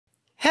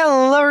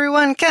Hello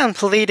everyone,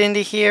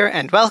 CompleteIndie here,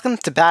 and welcome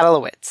to Battle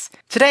of Wits.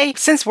 Today,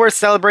 since we're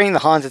celebrating the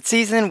haunted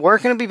season, we're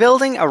going to be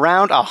building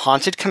around a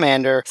haunted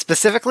commander.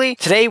 Specifically,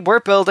 today we're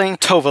building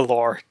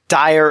Tovolar,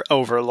 Dire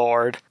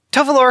Overlord.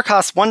 Tovolar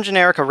costs 1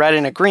 generic, a red,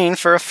 and a green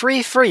for a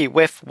free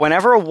with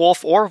whenever a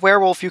wolf or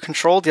werewolf you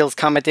control deals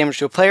combat damage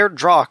to a player,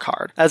 draw a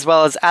card. As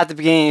well as at the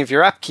beginning of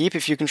your upkeep,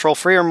 if you control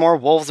 3 or more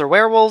wolves or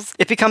werewolves,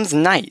 it becomes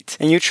night,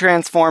 and you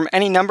transform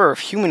any number of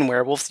human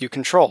werewolves you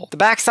control. The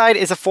backside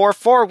is a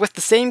 4/4 with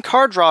the same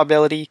card draw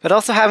ability, but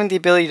also having the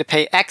ability to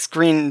pay X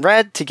green and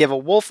red to give a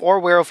wolf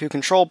or werewolf you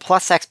control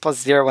plus X plus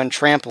 0 and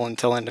trample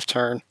until end of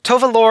turn.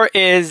 Tovolar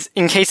is,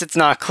 in case it's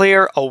not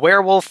clear, a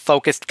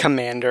werewolf-focused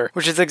commander,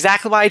 which is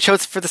exactly why I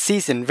chose it for the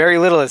season. Very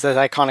little is as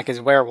iconic as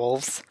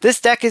werewolves.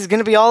 This deck is going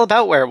to be all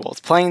about werewolves,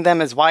 playing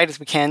them as wide as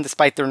we can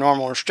despite their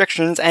normal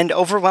restrictions and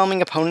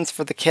overwhelming opponents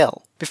for the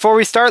kill. Before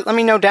we start, let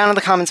me know down in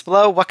the comments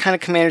below what kind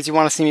of commanders you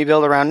want to see me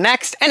build around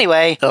next.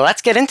 Anyway,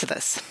 let's get into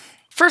this.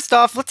 First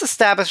off, let's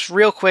establish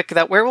real quick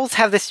that werewolves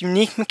have this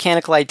unique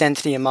mechanical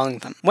identity among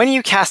them. When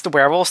you cast a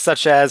werewolf,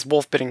 such as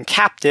Wolf-Bitten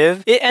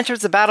Captive, it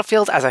enters the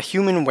battlefield as a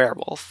human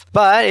werewolf.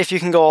 But if you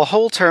can go a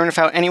whole turn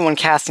without anyone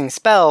casting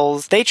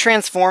spells, they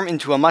transform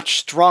into a much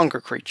stronger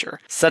creature,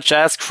 such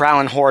as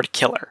Horde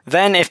Killer.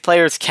 Then, if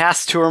players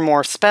cast 2 or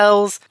more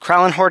spells,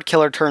 Horde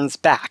Killer turns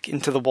back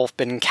into the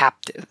Wolf-Bitten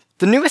Captive.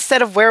 The newest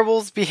set of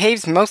werewolves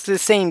behaves mostly the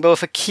same but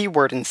with a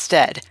keyword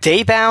instead,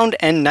 Daybound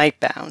and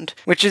Nightbound,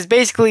 which is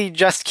basically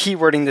just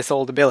keywording this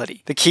old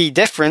ability. The key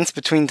difference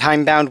between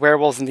time-bound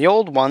werewolves and the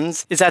old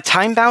ones is that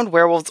time-bound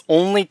werewolves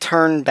only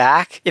turn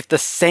back if the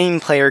same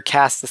player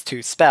casts the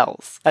 2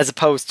 spells, as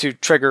opposed to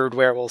triggered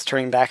werewolves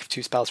turning back if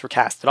 2 spells were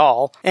cast at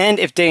all, and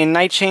if day and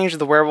night change,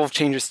 the werewolf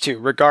changes too,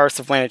 regardless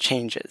of when it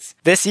changes.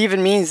 This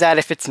even means that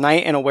if it's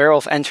night and a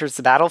werewolf enters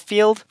the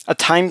battlefield, a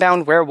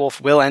time-bound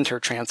werewolf will enter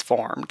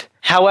transformed.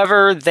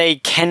 However, they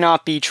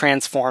cannot be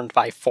transformed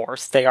by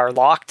force. They are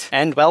locked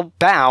and, well,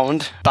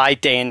 bound by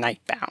day and night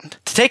bound.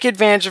 To take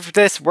advantage of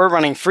this, we're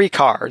running 3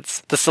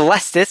 cards. The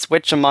Celestis,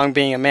 which among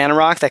being a mana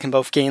rock that can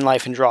both gain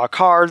life and draw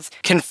cards,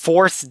 can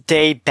force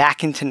day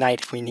back into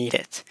night if we need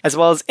it. As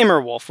well as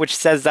Immerwolf, which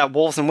says that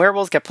wolves and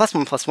werewolves get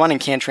 +1/+1 and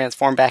can't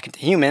transform back into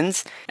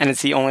humans, and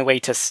it's the only way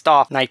to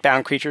stop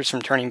nightbound creatures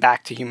from turning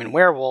back to human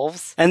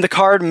werewolves. And the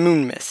card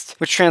Moonmist,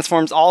 which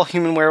transforms all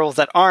human werewolves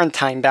that aren't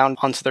time-bound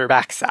onto their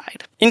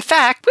backside. In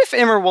fact, with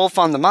Immerwolf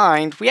on the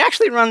mind, we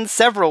actually run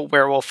several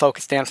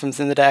werewolf-focused anthems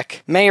in the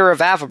deck. Mayor of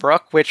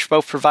Avabrook, which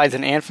both provides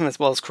an anthem as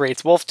well as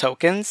creates wolf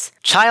tokens.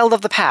 Child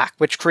of the Pack,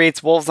 which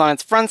creates wolves on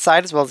its front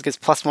side as well as gives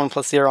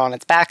 +1/+0 on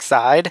its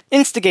backside.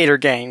 Instigator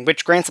Gang,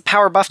 which grants a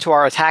power buff to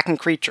our attacking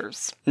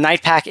creatures.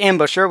 Nightpack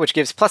Ambusher, which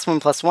gives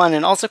 +1/+1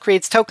 and also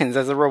creates tokens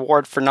as a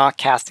reward for not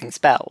casting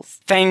spells.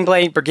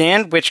 Fangblade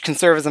Brigand, which can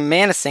serve as a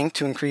mana sink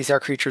to increase our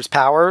creatures'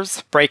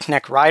 powers.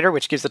 Breakneck Rider,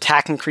 which gives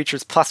attacking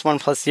creatures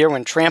 +1/+0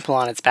 and trample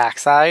on its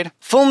backside.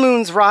 Full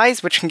Moon's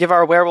Rise, which can give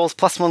our werewolves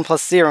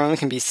 +1/+0 and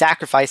can be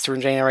sacrificed to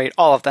regenerate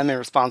all of them in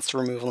response to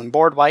removal and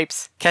board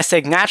wipes.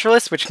 Kessig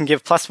Naturalist, which can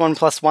give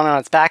 +1/+1 on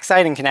its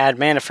backside and can add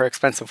mana for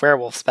expensive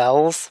werewolf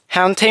spells.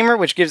 Hound Tamer,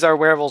 which gives our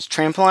werewolves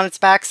trample on its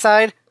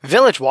backside.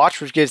 Village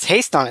Watch, which gives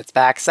haste on its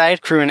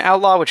backside. Crew and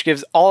Outlaw, which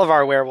gives all of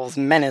our werewolves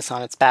menace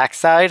on its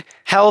backside.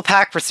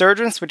 Hellpack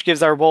Resurgence, which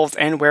gives our wolves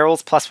and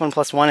werewolves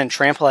 +1/+1 and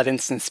trample at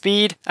instant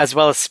speed. As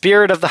well as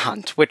Spirit of the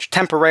Hunt, which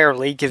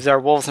temporarily gives our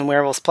wolves and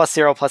werewolves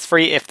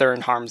 +0/+3 if they're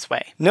in harm's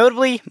way.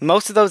 Notably,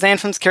 most of those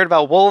anthems cared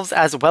about wolves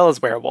as well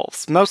as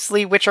werewolves,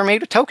 mostly which are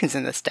made with tokens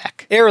in this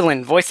deck.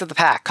 Erlin, Voice of the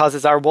Pack,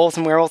 causes our wolves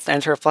and werewolves to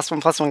enter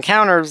 +1/+1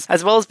 counters,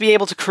 as well as be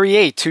able to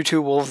create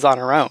 2/2 wolves on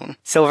our own.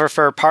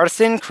 Silverfur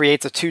Partisan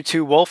creates a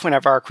 2/2 wolf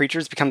whenever our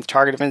creatures become the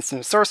target of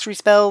instant sorcery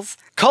spells.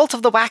 Cult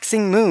of the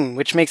Waxing Moon,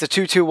 which makes a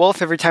 2/2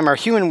 wolf every time our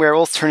human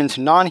werewolves turn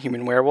into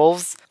non-human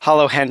werewolves.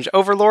 Hollowhenge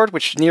Overlord,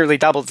 which nearly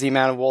doubles the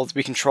amount of wolves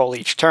we control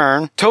each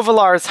turn.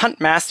 Tovolar's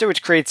Huntmaster,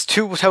 which creates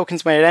 2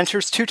 tokens when it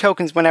enters, 2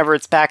 tokens whenever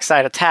its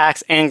backside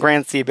attacks, and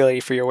grants the ability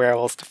for your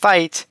werewolves to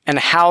fight. And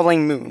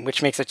Howling Moon,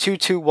 which makes a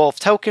 2/2 wolf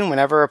token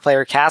whenever a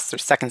player casts their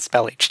second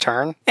spell each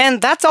turn.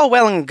 And that's all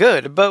well and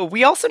good, but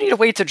we also need a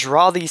way to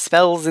draw these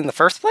spells in the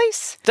first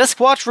place.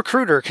 Duskwatch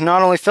Recruiter can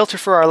not only filter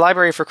for our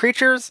library for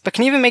creatures, but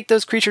can even make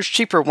those creatures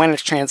cheaper when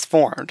it's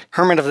transformed.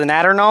 Hermit of the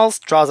Natternals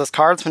draws us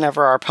cards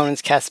whenever our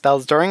opponents cast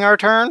spells during our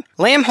turn.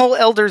 Lambhole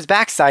Elder's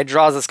Backside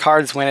draws us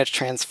cards when it's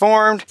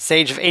transformed.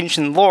 Sage of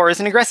Ancient Lore is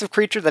an aggressive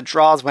creature that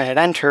draws when it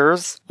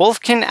enters.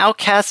 Wolfkin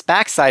Outcast's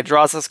Backside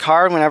draws us a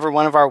card whenever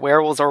one of our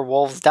werewolves or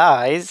wolves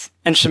dies.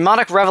 And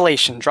Shamanic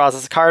Revelation draws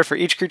us a card for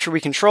each creature we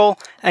control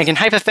and can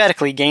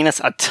hypothetically gain us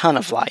a ton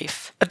of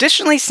life.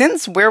 Additionally,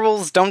 since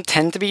werewolves don't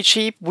tend to be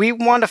cheap, we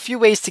want a few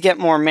ways to get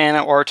more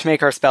mana or to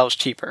make our spells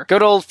cheaper.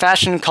 Good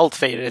old-fashioned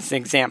cultivated is an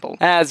example,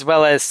 as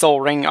well as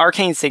Soul Ring,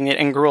 Arcane Signet,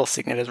 and Gruul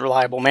Signet as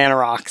reliable mana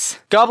rocks.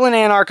 Goblin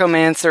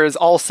Anarchomancer is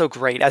also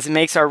great, as it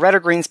makes our red or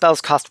green spells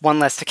cost 1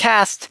 less to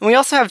cast, and we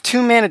also have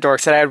 2 mana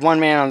dorks that add 1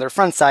 mana on their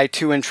front side,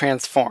 2 when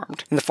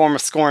transformed, in the form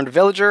of Scorned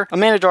Villager, a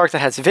mana dork that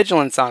has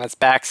Vigilance on its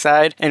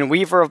backside, and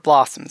Weaver of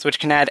Blossoms, which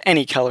can add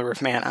any color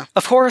of mana.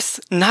 Of course,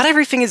 not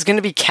everything is going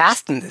to be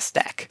cast in this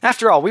deck.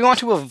 After all, we want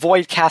to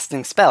avoid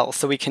casting spells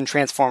so we can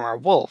transform our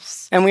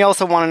wolves. And we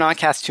also want to not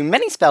cast too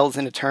many spells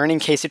in a turn in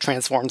case it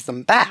transforms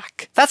them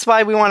back. That's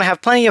why we want to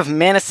have plenty of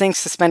mana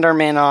sinks to spend our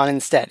mana on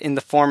instead, in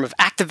the form of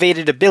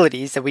activated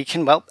abilities that we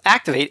can, well,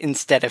 activate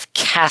instead of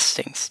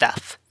casting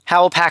stuff.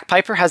 Howlpack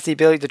Piper has the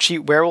ability to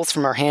cheat werewolves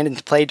from our hand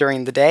into play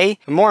during the day,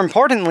 but more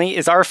importantly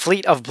is our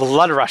fleet of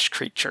Bloodrush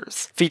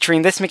creatures.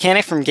 Featuring this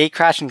mechanic from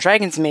Gatecrash and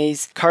Dragon's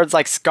Maze, cards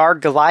like Scarred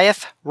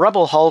Goliath,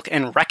 Rubble Hulk,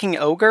 and Wrecking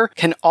Ogre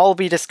can all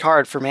be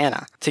discarded for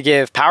mana, to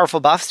give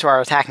powerful buffs to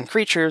our attacking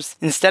creatures,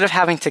 instead of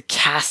having to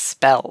cast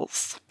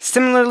spells.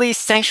 Similarly,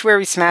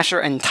 Sanctuary Smasher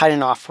and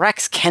Titanoff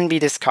Rex can be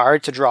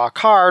discarded to draw a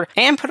card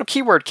and put a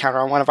keyword counter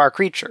on one of our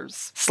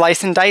creatures.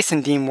 Slice and Dice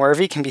and Deem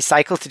Worthy can be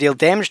cycled to deal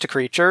damage to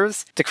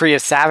creatures. Decree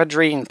of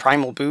Savagery and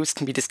Primal Boost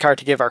can be discarded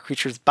to give our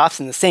creatures buffs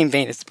in the same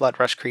vein as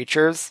Bloodrush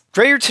creatures.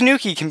 Greater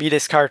Tanuki can be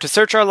discarded to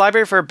search our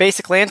library for a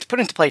basic land to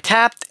put into play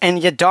tapped,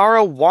 and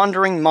Yadara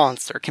Wandering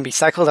Monster can be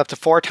cycled up to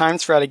 4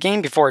 times throughout a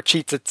game before it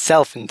cheats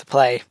itself into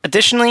play.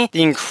 Additionally,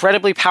 the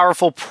incredibly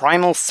powerful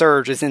Primal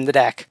Surge is in the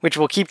deck, which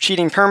will keep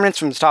cheating permanents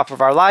from the top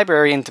of our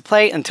library into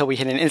play until we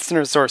hit an instant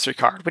or sorcery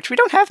card, which we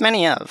don't have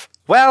many of.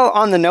 Well,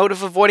 on the note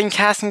of avoiding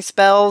casting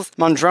spells,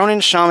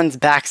 Mondronin Shaman's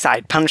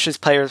Backside punishes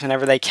players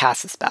whenever they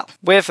cast a spell.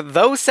 With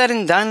those said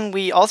and done,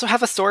 we also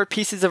have assorted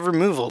pieces of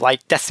removal,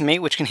 like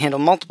Decimate, which can handle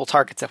multiple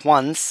targets at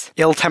once,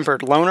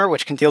 Ill-Tempered Loner,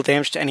 which can deal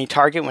damage to any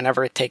target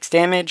whenever it takes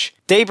damage,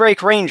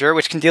 Daybreak Ranger,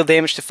 which can deal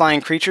damage to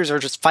flying creatures or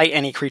just fight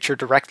any creature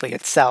directly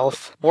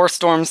itself,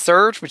 Warstorm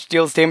Surge, which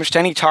deals damage to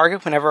any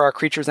target whenever our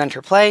creatures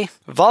enter play,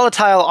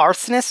 Volatile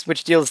Arsonist,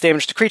 which deals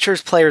damage to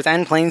creatures, players,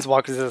 and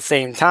planeswalkers at the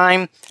same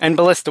time, and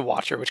Ballista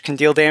Watcher, which can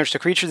deal damage to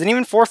creatures and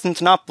even force them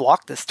to not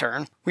block this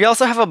turn. We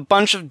also have a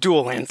bunch of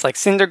dual lands like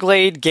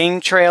Cinderglade,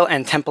 Game Trail,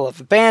 and Temple of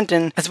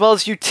Abandon, as well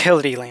as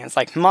utility lands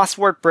like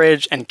Mosswort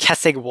Bridge and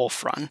Kessig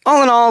Wolf Run.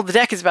 All in all, the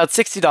deck is about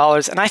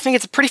 $60, and I think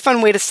it's a pretty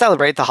fun way to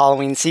celebrate the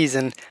Halloween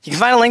season. You can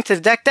find a link to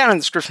the deck down in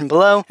the description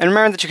below, and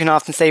remember that you can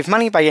often save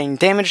money by getting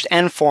damaged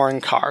and foreign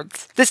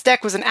cards. This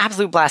deck was an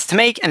absolute blast to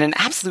make, and an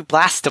absolute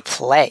blast to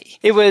play.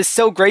 It was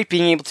so great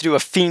being able to do a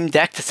themed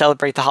deck to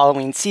celebrate the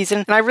Halloween season,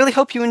 and I really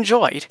hope you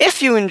enjoyed.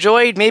 If you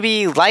enjoyed,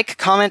 maybe like,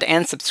 comment,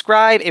 and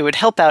subscribe. It would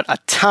help out a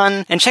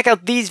ton. And check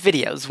out these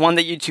videos, one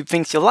that YouTube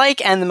thinks you'll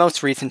like, and the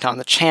most recent on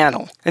the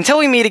channel. Until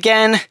we meet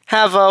again,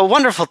 have a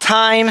wonderful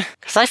time,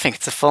 because I think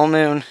it's a full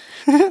moon.